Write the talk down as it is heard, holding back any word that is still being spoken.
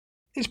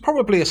It's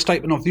probably a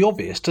statement of the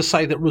obvious to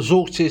say that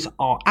resources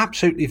are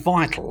absolutely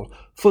vital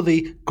for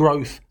the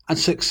growth and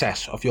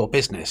success of your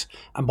business.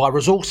 And by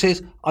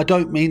resources, I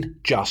don't mean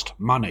just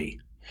money.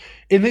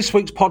 In this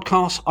week's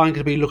podcast, I'm going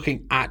to be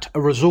looking at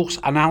a resource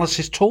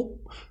analysis tool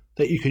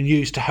that you can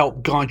use to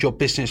help guide your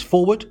business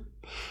forward.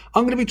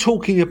 I'm going to be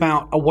talking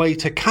about a way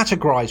to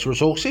categorize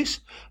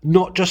resources,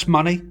 not just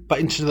money, but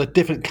into the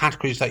different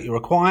categories that you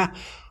require.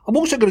 I'm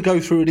also going to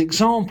go through an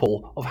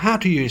example of how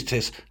to use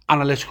this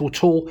analytical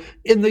tool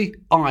in the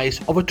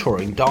eyes of a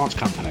touring dance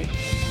company.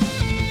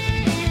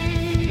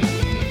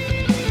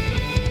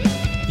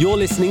 You're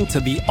listening to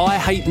the I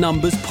Hate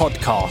Numbers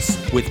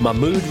podcast with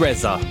Mahmood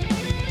Reza.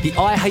 The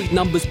I Hate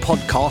Numbers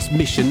podcast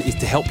mission is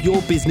to help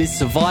your business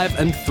survive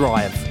and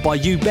thrive by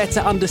you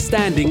better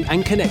understanding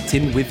and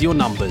connecting with your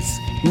numbers.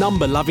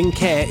 Number-loving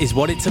care is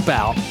what it's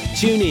about.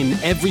 Tune in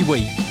every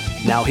week.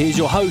 Now here's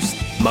your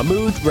host,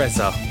 Mahmood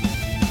Reza.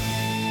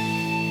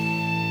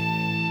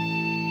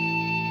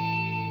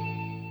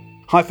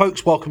 Hi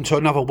folks, welcome to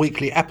another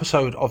weekly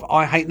episode of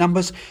I Hate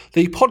Numbers,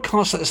 the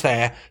podcast that's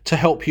there to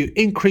help you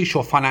increase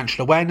your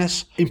financial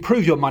awareness,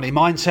 improve your money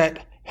mindset,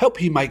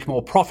 help you make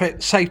more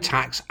profit, save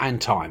tax and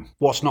time.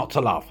 What's not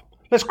to love?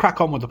 Let's crack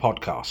on with the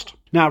podcast.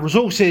 Now,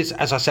 resources,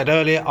 as I said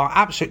earlier, are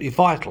absolutely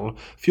vital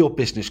for your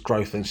business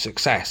growth and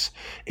success.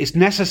 It's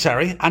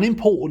necessary and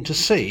important to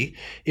see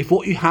if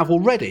what you have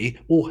already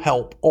will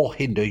help or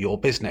hinder your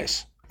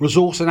business.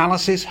 Resource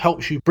analysis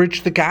helps you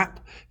bridge the gap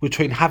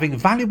between having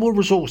valuable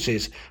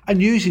resources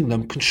and using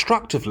them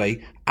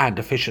constructively and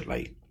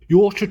efficiently.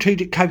 Your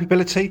strategic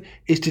capability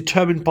is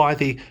determined by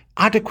the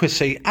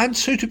adequacy and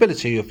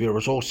suitability of your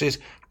resources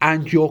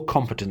and your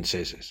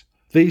competencies.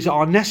 These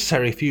are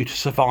necessary for you to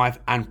survive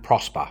and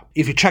prosper.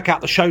 If you check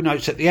out the show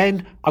notes at the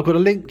end, I've got a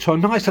link to a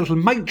nice little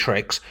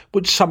matrix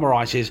which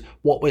summarises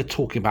what we're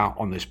talking about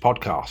on this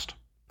podcast.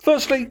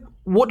 Firstly,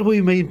 what do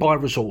we mean by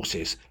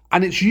resources?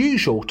 And it's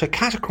usual to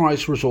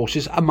categorise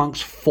resources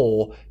amongst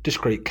four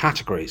discrete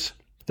categories.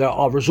 There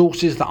are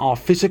resources that are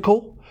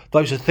physical.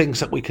 Those are things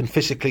that we can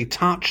physically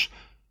touch,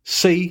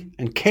 see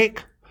and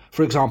kick.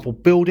 For example,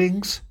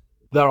 buildings.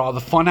 There are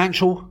the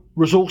financial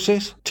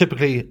resources,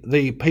 typically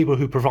the people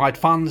who provide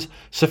funds,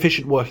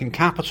 sufficient working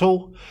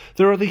capital.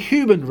 There are the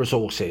human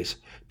resources,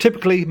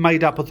 typically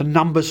made up of the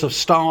numbers of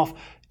staff,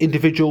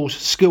 individuals,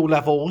 skill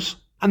levels.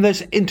 And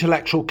there's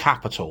intellectual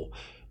capital,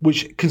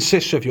 which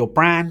consists of your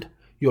brand,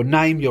 your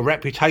name, your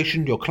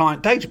reputation, your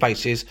client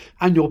databases,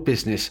 and your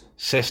business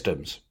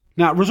systems.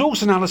 Now,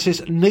 resource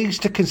analysis needs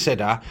to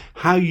consider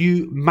how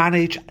you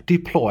manage,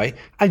 deploy,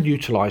 and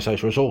utilise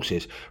those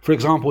resources. For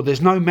example,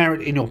 there's no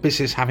merit in your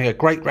business having a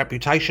great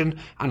reputation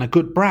and a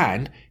good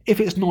brand if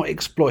it's not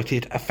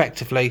exploited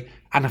effectively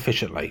and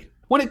efficiently.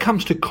 When it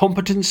comes to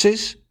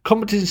competencies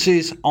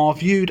are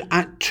viewed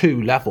at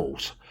two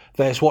levels.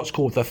 There's what's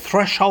called the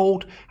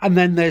threshold, and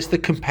then there's the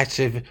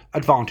competitive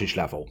advantage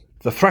level.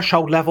 The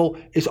threshold level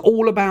is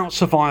all about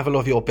survival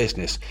of your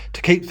business,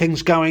 to keep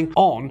things going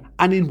on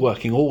and in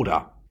working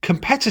order.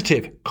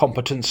 Competitive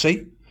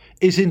competency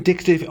is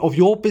indicative of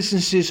your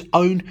business's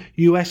own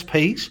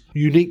USPs,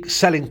 unique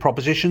selling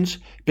propositions,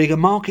 being a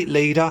market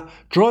leader,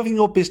 driving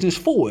your business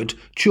forward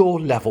to your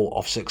level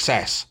of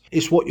success.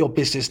 It's what your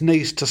business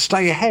needs to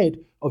stay ahead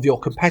of your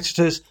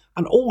competitors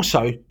and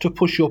also to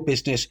push your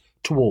business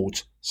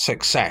towards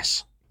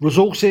success.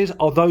 Resources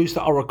are those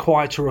that are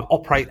required to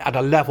operate at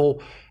a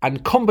level,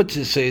 and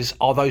competencies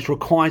are those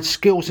required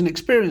skills and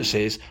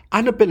experiences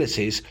and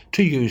abilities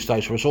to use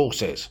those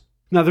resources.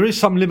 Now, there is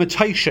some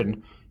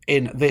limitation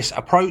in this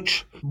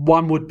approach.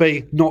 One would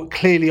be not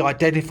clearly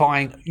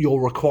identifying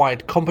your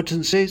required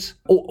competencies.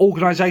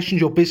 Organisations,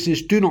 your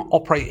business do not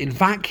operate in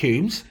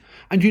vacuums,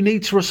 and you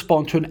need to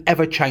respond to an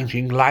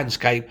ever-changing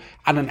landscape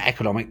and an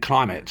economic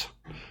climate.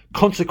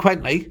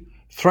 Consequently,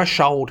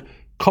 threshold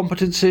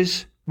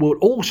competencies will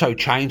also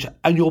change,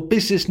 and your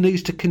business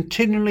needs to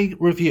continually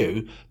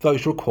review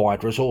those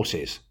required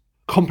resources.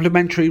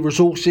 Complementary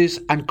resources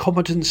and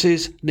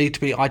competencies need to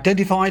be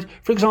identified.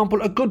 For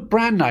example, a good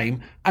brand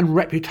name and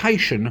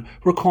reputation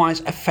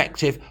requires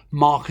effective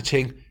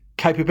marketing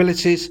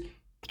capabilities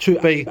to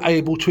be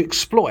able to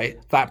exploit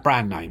that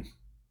brand name.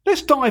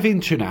 Let's dive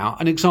into now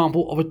an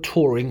example of a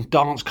touring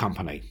dance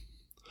company.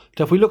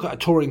 So if we look at a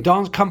touring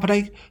dance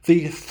company,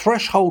 the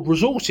threshold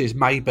resources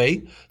may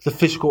be the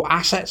physical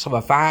assets of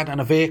a van and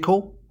a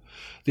vehicle,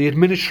 the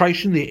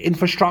administration, the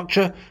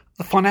infrastructure,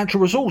 the financial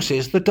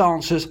resources, the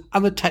dancers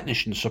and the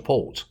technician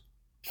support.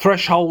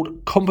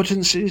 Threshold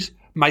competencies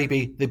may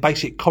be the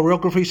basic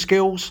choreography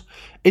skills,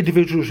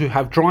 individuals who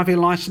have driving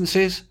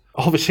licenses,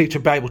 obviously to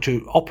be able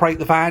to operate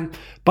the van,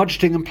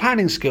 budgeting and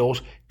planning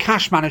skills,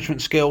 cash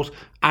management skills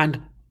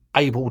and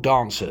able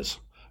dancers.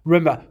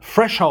 Remember,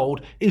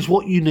 threshold is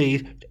what you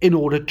need in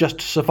order just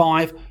to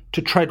survive,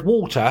 to tread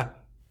water.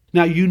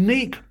 Now,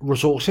 unique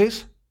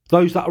resources,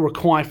 those that are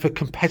required for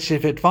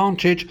competitive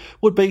advantage,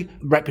 would be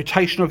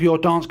reputation of your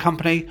dance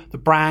company, the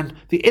brand,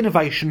 the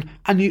innovation,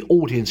 and the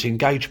audience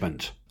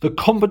engagement. The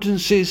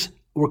competencies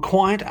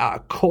required at a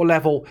core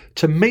level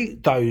to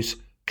meet those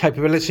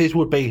capabilities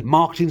would be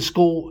marketing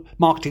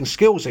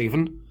skills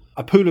even,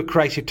 a pool of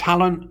creative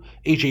talent,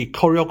 e.g.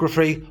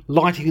 choreography,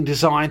 lighting and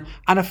design,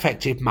 and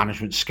effective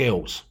management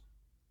skills.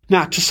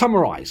 Now, to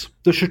summarise,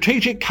 the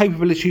strategic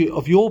capability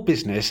of your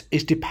business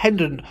is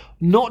dependent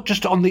not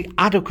just on the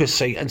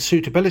adequacy and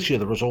suitability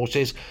of the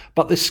resources,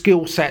 but the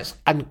skill sets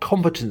and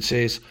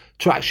competencies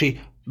to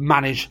actually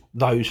manage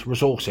those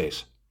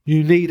resources.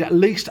 You need at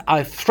least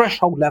a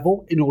threshold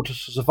level in order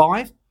to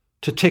survive,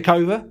 to tick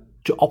over,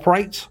 to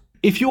operate.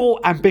 If your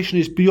ambition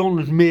is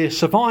beyond mere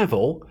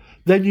survival,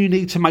 then you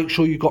need to make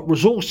sure you've got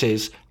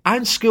resources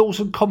and skills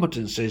and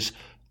competencies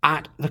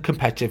at the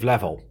competitive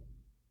level.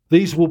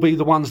 These will be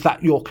the ones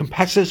that your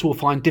competitors will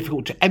find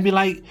difficult to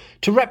emulate,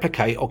 to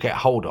replicate or get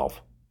hold of.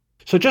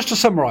 So just to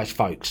summarise,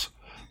 folks,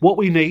 what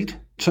we need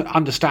to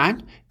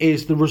understand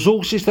is the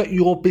resources that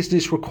your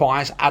business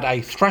requires at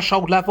a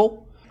threshold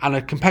level and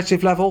a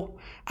competitive level,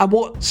 and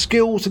what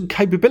skills and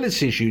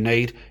capabilities you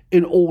need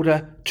in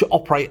order to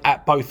operate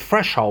at both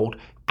threshold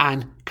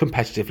and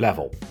competitive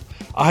level.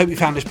 I hope you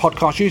found this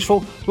podcast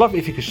useful. Love it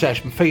if you could share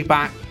some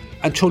feedback.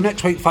 Until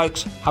next week,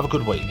 folks, have a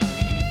good week.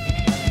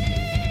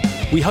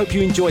 We hope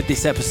you enjoyed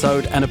this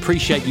episode and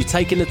appreciate you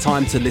taking the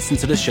time to listen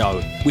to the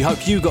show. We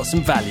hope you got some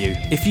value.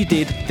 If you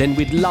did, then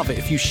we'd love it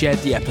if you shared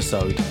the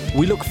episode.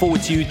 We look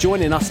forward to you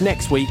joining us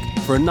next week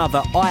for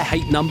another I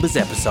Hate Numbers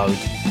episode.